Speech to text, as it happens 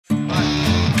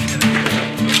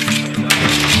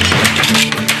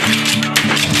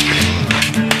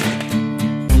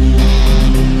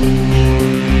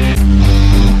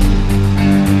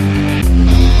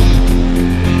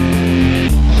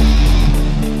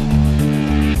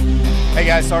Hey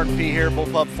guys, Sergeant P here,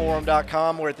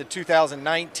 bullpupforum.com. We're at the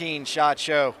 2019 SHOT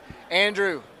Show.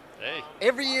 Andrew, hey.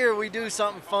 Every year we do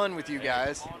something fun with you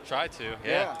guys. Try to,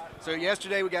 yeah. So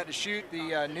yesterday we got to shoot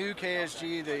the new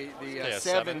KSG, the KS7.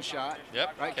 7 shot.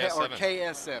 Yep, right? KS7. Or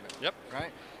KS7. Yep.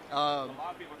 Right?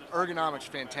 Ergonomics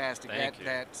fantastic. Thank you.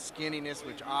 That skinniness,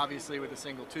 which obviously with a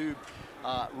single tube,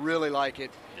 really like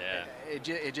it. Yeah.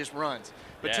 It just runs.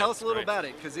 But Yeah, tell us a little great. about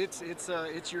it, because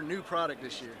it's your new product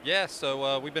this year. Yeah,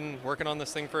 so we've been working on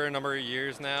this thing for a number of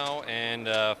years now, and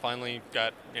finally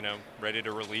got ready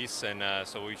to release, and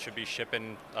so we should be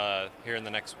shipping here in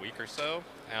the next week or so.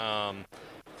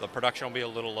 The production will be a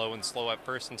little low and slow at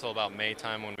first until about May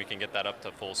time when we can get that up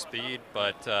to full speed,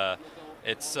 but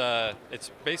it's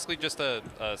basically just a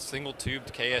single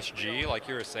tubed KSG, like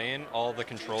you were saying. All the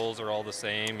controls are all the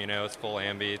same. It's full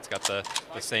ambi. It's got the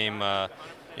same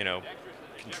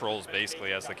controls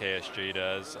basically as the KSG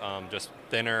does. Just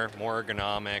thinner, more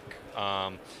ergonomic.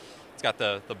 It's got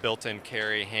the built-in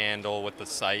carry handle with the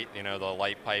sight, the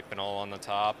light pipe and all on the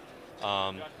top.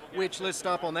 Which, let's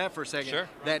stop on that for a second. Sure.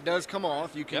 That does come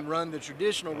off. You can run the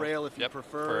traditional rail if you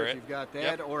prefer, if you've got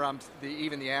that, or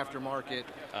even the aftermarket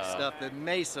stuff. The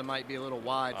Mesa might be a little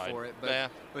wide for it,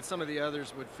 but some of the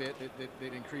others would fit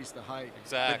that increase the height.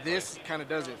 Exactly. But this kind of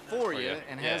does it for you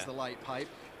and has the light pipe.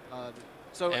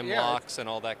 And locks and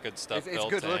all that good stuff it's built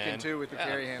good in. looking too with the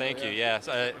carry handle. Thank you. Yes,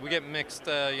 we get mixed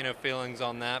feelings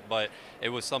on that, but it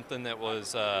was something that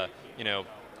was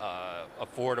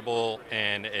affordable,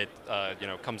 and it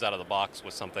comes out of the box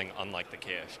with something unlike the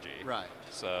KSG. Right.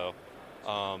 So,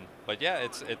 but yeah,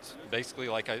 it's basically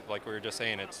like we were just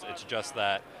saying. It's just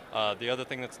that. The other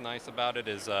thing that's nice about it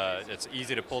is it's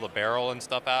easy to pull the barrel and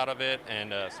stuff out of it,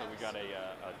 and so we got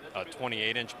a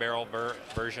 28-inch barrel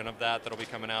version of that'll be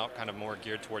coming out, kind of more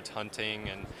geared towards hunting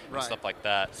and stuff like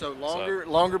that. So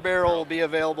longer barrel will be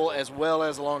available as well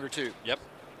as a longer tube. Yep.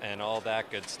 And all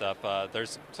that good stuff.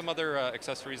 There's some other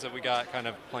accessories that we got kind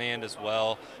of planned as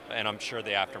well, and I'm sure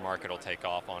the aftermarket will take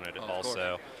off on it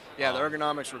also. Yeah, the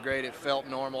ergonomics were great. It felt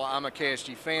normal. I'm a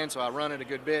KSG fan, so I run it a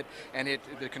good bit, and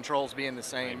the controls being the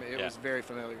same, it was very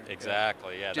familiar.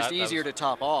 Exactly, yeah. Just easier to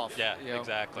top off. Yeah,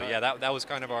 exactly. Right. Yeah, that was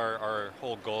kind of our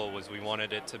whole goal, was we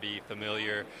wanted it to be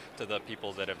familiar to the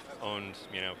people that have owned,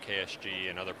 KSG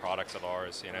and other products of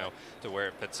ours, to where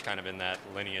it fits kind of in that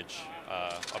lineage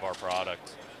of our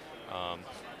product.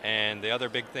 And the other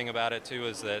big thing about it too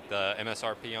is that the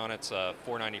MSRP on it's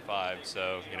 $495,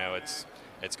 so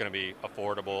it's going to be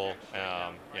affordable.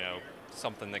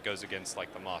 Something that goes against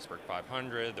like the Mossberg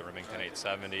 500, the Remington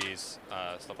 870s,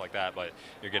 stuff like that. But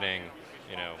you're getting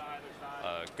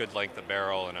a good length of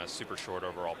barrel and a super short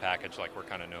overall package, like we're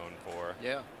kind of known for.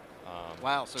 Yeah.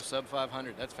 Wow. So sub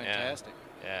 500. That's fantastic.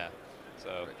 Yeah.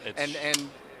 So it's and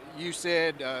you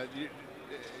said.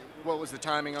 What was the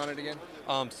timing on it again?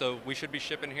 So we should be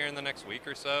shipping here in the next week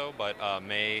or so, but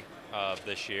May of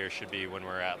this year should be when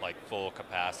we're at like full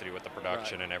capacity with the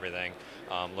production and everything.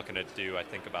 Looking to do, I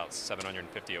think, about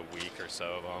 750 a week or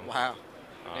so of them. Wow.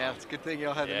 Yeah, it's a good thing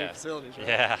y'all have the new facilities, right?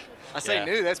 Yeah. I say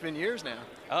new, that's been years now.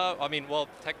 I mean, well,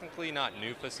 technically not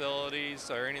new facilities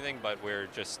or anything, but we're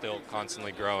just still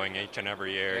constantly growing each and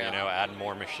every year, adding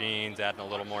more machines, adding a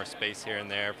little more space here and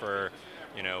there for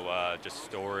just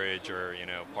storage or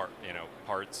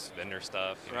parts, vendor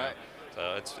stuff. Right.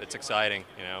 So it's exciting.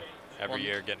 Every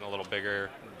year getting a little bigger,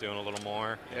 doing a little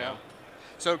more. Yeah.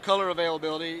 So color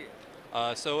availability.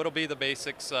 So it'll be the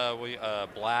basics.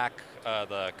 Black,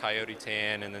 the Coyote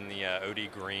tan, and then the OD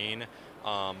green.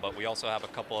 But we also have a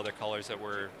couple other colors that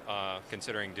we're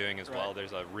considering doing as well.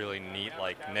 There's a really neat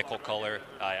like nickel color.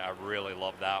 I really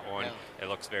love that one. Yeah. It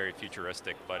looks very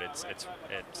futuristic, but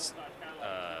it's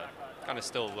kind of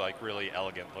still like really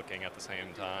elegant looking at the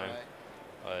same time. Right.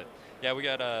 But yeah, we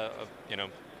got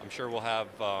I'm sure we'll have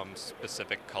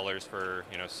specific colors for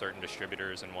certain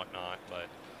distributors and whatnot, but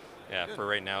yeah, for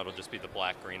right now it'll just be the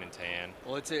black, green, and tan.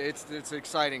 Well, it's an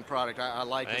exciting product. I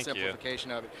like the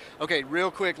simplification of it. Okay,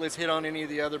 real quick, let's hit on any of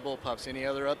the other Bullpups. Any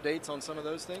other updates on some of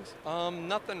those things?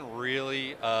 Nothing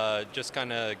really. Just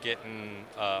kind of getting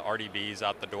RDBs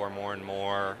out the door more and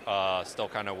more. Still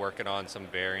kind of working on some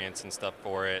variants and stuff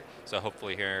for it. So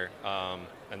hopefully here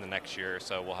in the next year or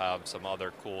so we'll have some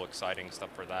other cool, exciting stuff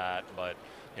for that. But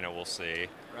we'll see.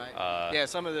 Right. Yeah,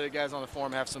 some of the guys on the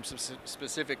forum have some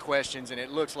specific questions, and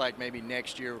it looks like maybe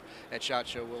next year at SHOT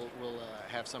Show we'll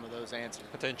have some of those answered.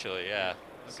 Potentially, yeah.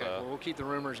 Okay, well, we'll keep the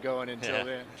rumors going until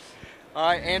then. All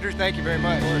right, Andrew, thank you very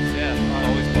much. Of course, yeah.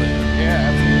 Always a pleasure.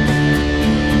 Yeah, absolutely.